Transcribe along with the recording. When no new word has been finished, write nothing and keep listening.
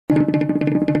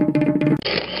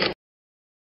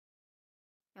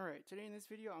Alright, today in this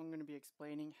video I'm going to be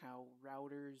explaining how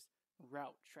routers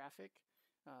route traffic,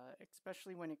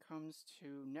 especially when it comes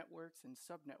to networks and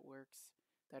subnetworks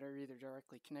that are either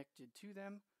directly connected to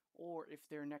them or if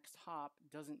their next hop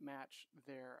doesn't match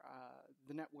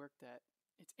the network that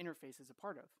its interface is a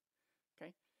part of.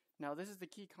 Okay? Now this is the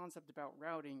key concept about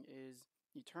routing is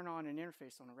you turn on an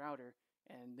interface on a router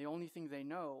and the only thing they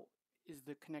know is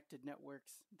the connected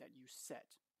networks that you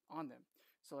set on them.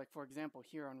 So like for example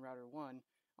here on router 1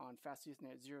 on fast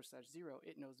Ethernet 0/0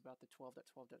 it knows about the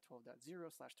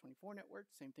 12.12.12.0/24 network,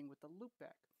 same thing with the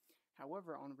loopback.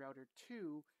 However on router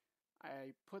 2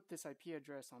 I put this IP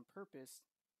address on purpose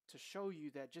to show you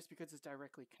that just because it's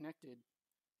directly connected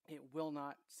it will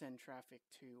not send traffic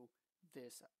to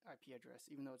this IP address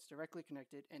even though it's directly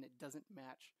connected and it doesn't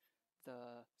match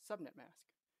the subnet mask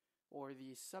or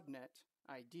the subnet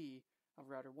ID of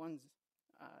router 1's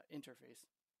interface.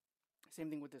 Same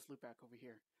thing with this loopback over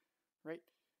here, right?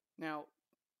 Now,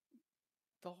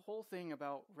 the whole thing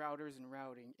about routers and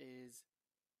routing is,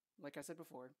 like I said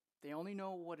before, they only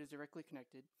know what is directly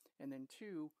connected, and then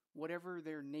 2, whatever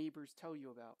their neighbors tell you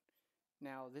about.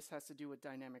 Now, this has to do with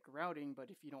dynamic routing, but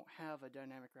if you don't have a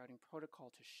dynamic routing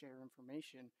protocol to share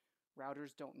information,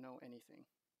 routers don't know anything,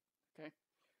 okay?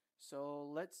 So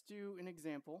let's do an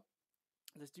example.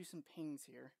 Let's do some pings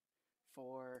here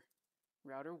for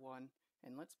router 1,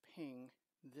 and let's ping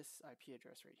this IP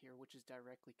address right here, which is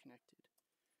directly connected.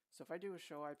 So if I do a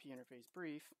show IP interface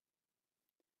brief,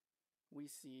 we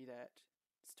see that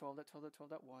it's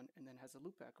 12.12.12.1 and then has a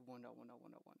loopback of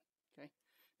 1.1.1.1. Okay.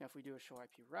 Now if we do a show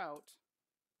IP route,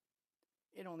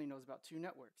 it only knows about 2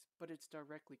 networks, but it's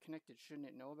directly connected. Shouldn't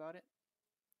it know about it?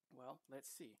 Well, let's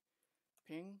see.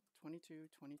 Ping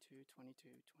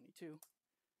 22.22.22.22.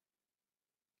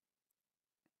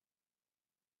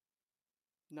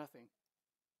 Nothing.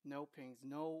 No pings,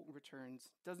 no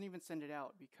returns, doesn't even send it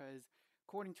out because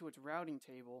according to its routing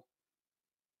table,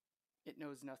 it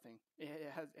knows nothing.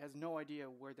 It has no idea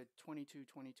where the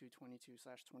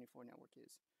 22.22.22/24 network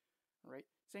is. All right.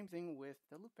 Same thing with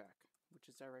the loopback, which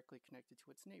is directly connected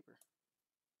to its neighbor.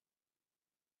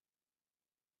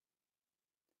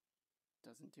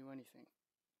 Doesn't do anything.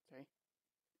 Okay.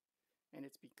 And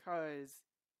it's because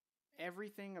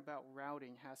everything about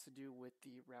routing has to do with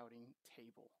the routing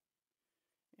table.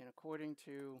 And according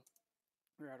to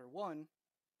router 1,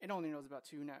 it only knows about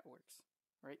 2 networks,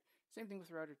 right? Same thing with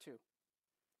router 2.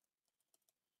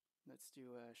 Let's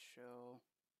do a show.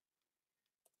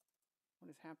 What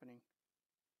is happening?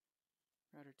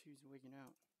 Router 2 is wigging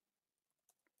out.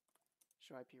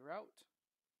 Show IP route.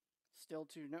 Still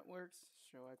 2 networks.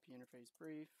 Show IP interface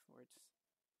brief.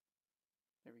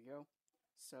 There we go.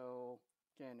 So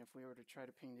again, if we were to try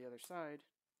to ping the other side,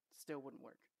 still wouldn't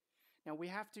work. Now we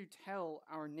have to tell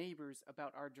our neighbors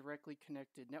about our directly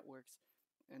connected networks,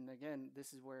 and again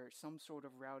this is where some sort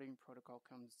of routing protocol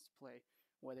comes to play,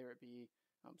 whether it be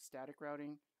static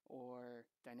routing or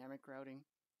dynamic routing,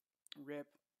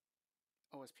 RIP,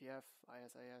 OSPF,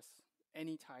 ISIS,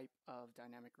 any type of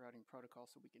dynamic routing protocol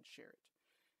so we can share it.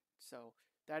 So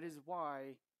that is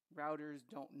why routers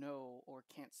don't know or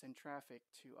can't send traffic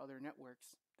to other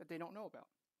networks that they don't know about.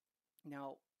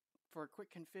 Now for a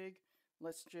quick config,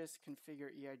 let's just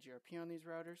configure EIGRP on these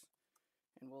routers,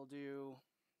 and we'll do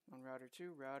on router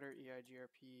 2, router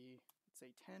EIGRP, let's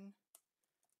say 10,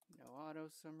 no auto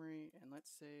summary, and let's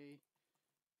say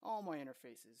all my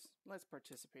interfaces. Let's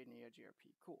participate in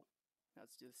EIGRP, cool. Now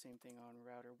let's do the same thing on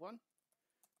router 1,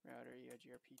 router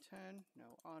EIGRP 10,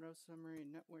 no auto summary,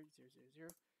 network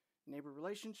 000, neighbor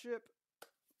relationship,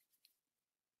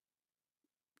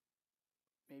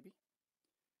 maybe.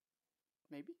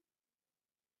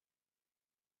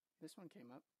 This one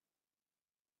came up.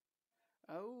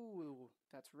 Oh,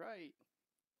 that's right.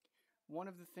 One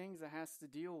of the things that has to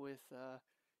deal with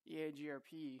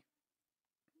EIGRP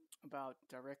about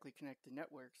directly connected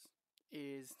networks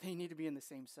is they need to be in the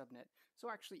same subnet. So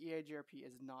actually EIGRP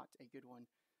is not a good one.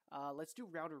 Let's do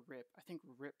router RIP. I think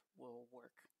RIP will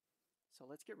work. So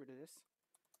let's get rid of this.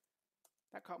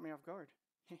 That caught me off guard.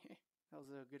 That was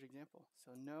a good example.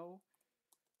 So no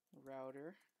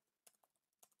router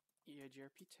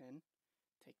EIGRP 10.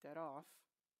 Take that off.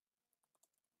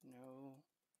 No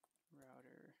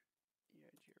router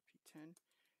EIGRP 10.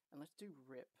 And let's do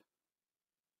RIP.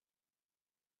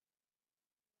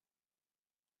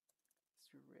 Let's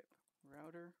do RIP.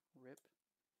 Router RIP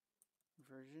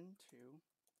version 2.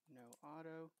 No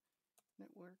auto.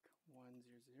 Network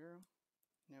 100.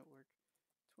 Network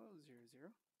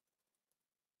 1200.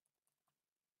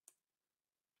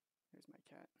 There's my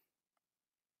cat.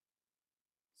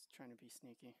 It's trying to be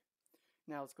sneaky.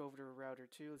 Now let's go over to router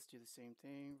 2. Let's do the same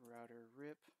thing. Router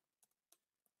rip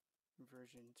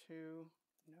version 2,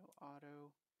 no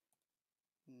auto,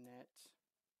 net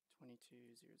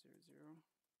 22.0.0.0,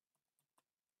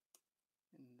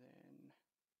 and then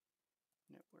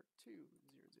network 2.0.0.0.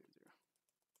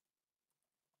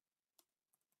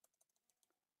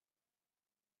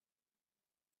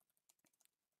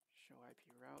 Show IP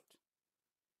route.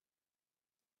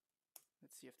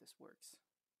 Let's see if this works.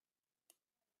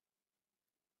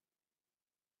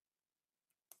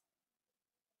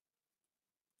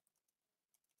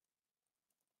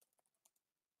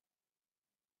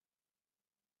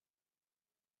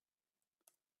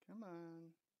 Come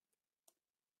on.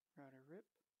 Router rip.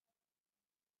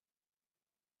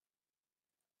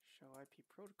 Show IP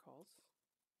protocols.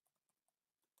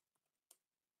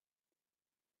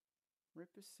 Rip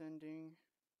is sending.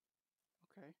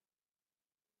 Okay.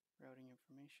 Routing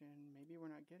information. Maybe we're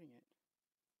not getting it.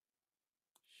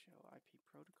 Show IP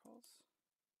protocols.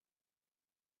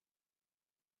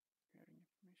 Routing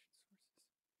information sources.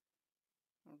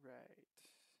 Alright.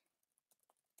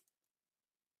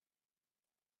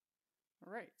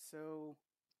 Alright, so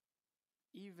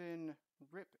even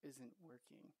RIP isn't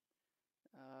working.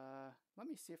 Let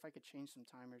me see if I could change some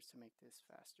timers to make this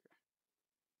faster.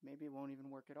 Maybe it won't even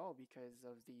work at all because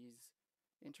of these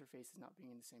interfaces not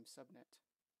being in the same subnet.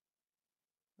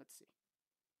 Let's see.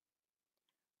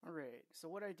 Alright, so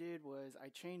what I did was I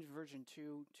changed version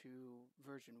 2 to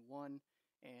version 1,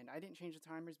 and I didn't change the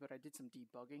timers, but I did some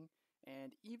debugging.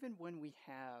 And even when we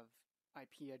have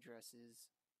IP addresses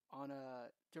on a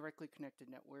directly connected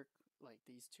network, like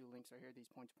these two links right here, these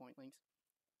point-to-point links,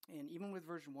 and even with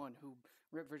version 1,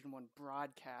 RIP version 1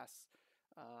 broadcasts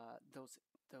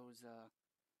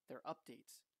their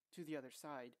updates to the other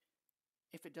side,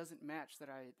 if it doesn't match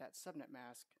that subnet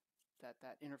mask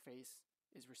that interface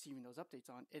is receiving those updates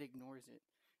on, it ignores it.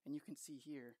 And you can see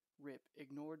here, RIP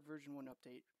ignored version 1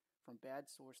 update from bad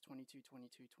source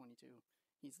 22.22.22.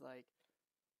 He's like,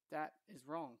 that is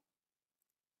wrong.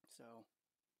 So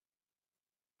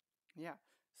yeah,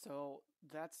 so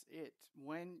that's it.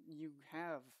 When you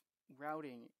have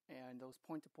routing and those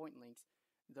point-to-point links,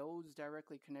 those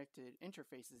directly connected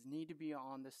interfaces need to be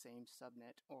on the same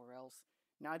subnet, or else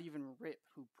not even RIP,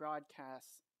 who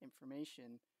broadcasts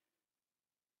information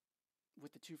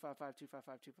with the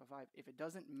 255.255.255, if it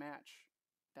doesn't match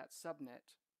that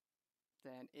subnet,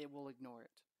 then it will ignore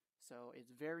it. So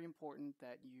it's very important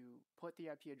that you put the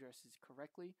IP addresses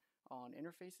correctly on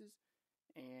interfaces,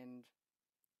 and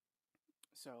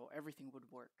so everything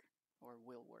would work, or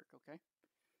will work, okay?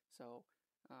 So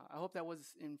I hope that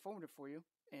was informative for you,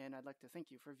 and I'd like to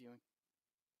thank you for viewing.